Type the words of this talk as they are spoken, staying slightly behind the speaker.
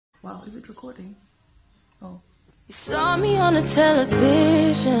Wow, is it recording? Oh. You saw me on the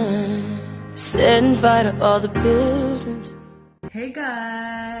television, said invite to all the buildings. Hey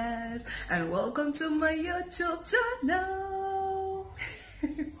guys, and welcome to my YouTube channel.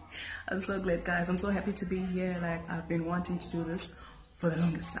 I'm so glad, guys. I'm so happy to be here. Like, I've been wanting to do this for the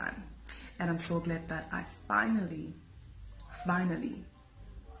longest time, and I'm so glad that I finally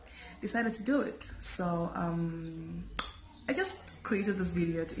decided to do it. So I just created this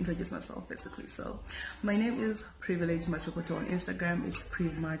video to introduce myself, basically. So my name is Privilege Machokoto. On Instagram is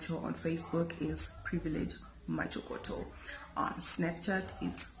Priv Macho. On Facebook is Privilege Machokoto. On Snapchat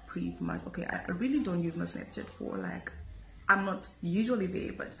it's Priv Macho. Okay, I really don't use my Snapchat for, like, I'm not usually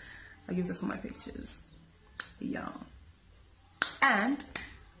there, but I use it for my pictures. Yeah, and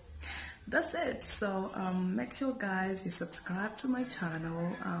that's it. So make sure, guys, you subscribe to my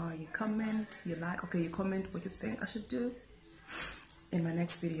channel, you comment, you like, okay, you comment what you think I should do in my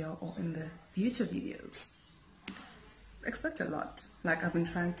next video or in the future videos. Expect a lot. Like, I've been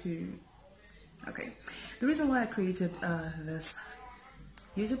trying to, okay, the reason why I created this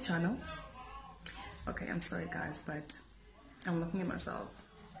YouTube channel, okay, I'm sorry guys, but I'm looking at myself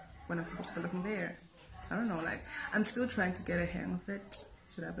when I'm supposed to be looking there. I don't know, like, I'm still trying to get a hang of it.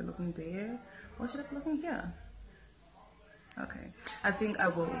 Should I be looking there or should I be looking here? Okay, I think I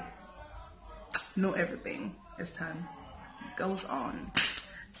will know everything as time goes on.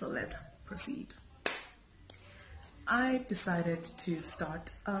 So let's proceed. I decided to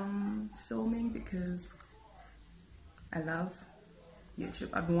start filming because I love YouTube.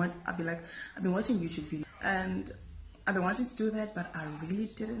 I've been watching YouTube videos, and I've been wanting to do that, but I really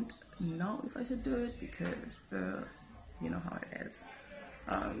didn't know if I should do it because you know how it is.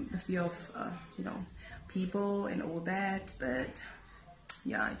 The fear of you know, people and all that, but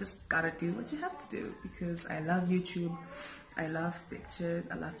yeah, I just gotta do what you have to do because I love YouTube. I love pictures.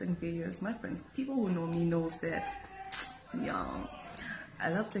 I love taking videos. My friends, people who know me knows that. Yeah, I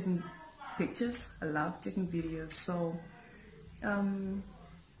love taking pictures. I love taking videos. So I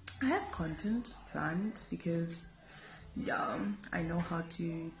have content planned because yeah, I know how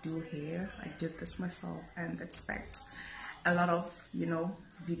to do hair. I did this myself and expect a lot of, you know,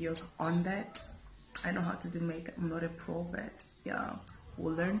 videos on that. I know how to do makeup. I'm not a pro, but yeah,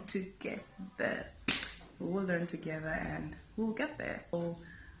 we'll learn to get there. We'll learn together and we'll get there. So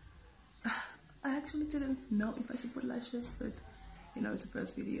I actually didn't know if I should put lashes, but you know, it's the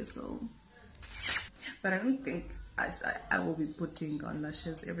first video, so, but I don't think I will be putting on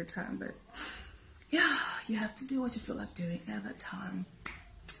lashes every time, but yeah, you have to do what you feel like doing at that time.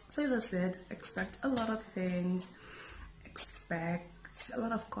 So as I said, expect a lot of things, expect a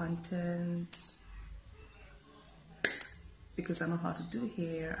lot of content, because I know how to do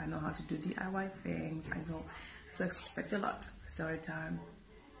hair, I know how to do DIY things, I know, so expect a lot. Story time,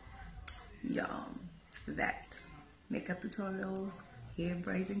 yeah, that, makeup tutorials, hair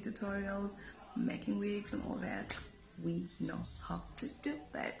braiding tutorials, making wigs and all that, we know how to do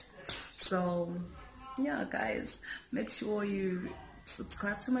that. So yeah guys, make sure you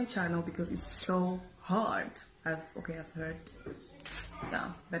subscribe to my channel because it's so hard. I've heard,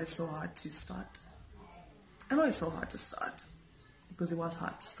 yeah, that it's so hard to start. I know it's so hard to start because it was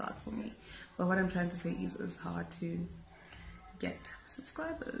hard to start for me, but what I'm trying to say is it's hard to get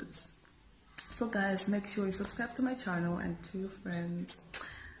subscribers. So guys, make sure you subscribe to my channel and to your friends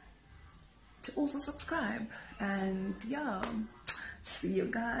to also subscribe. And yeah, see you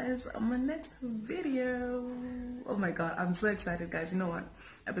guys on my next video. Oh my god, I'm so excited, guys. You know what,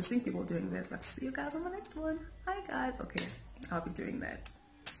 I've been seeing people doing this, but see you guys on the next one. Hi guys. Okay, I'll be doing that.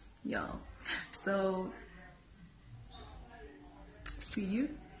 Yeah, so see you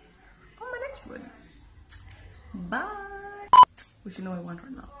on my next one. Bye. We should know what I want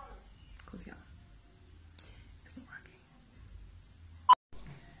right now, because yeah, it's not working.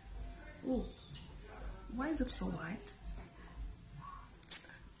 Ooh, why is it so white?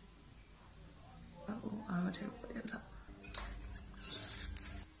 Uh-oh, I'm gonna take it up.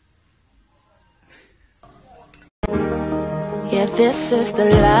 Yeah, this is the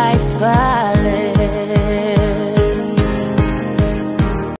life I live.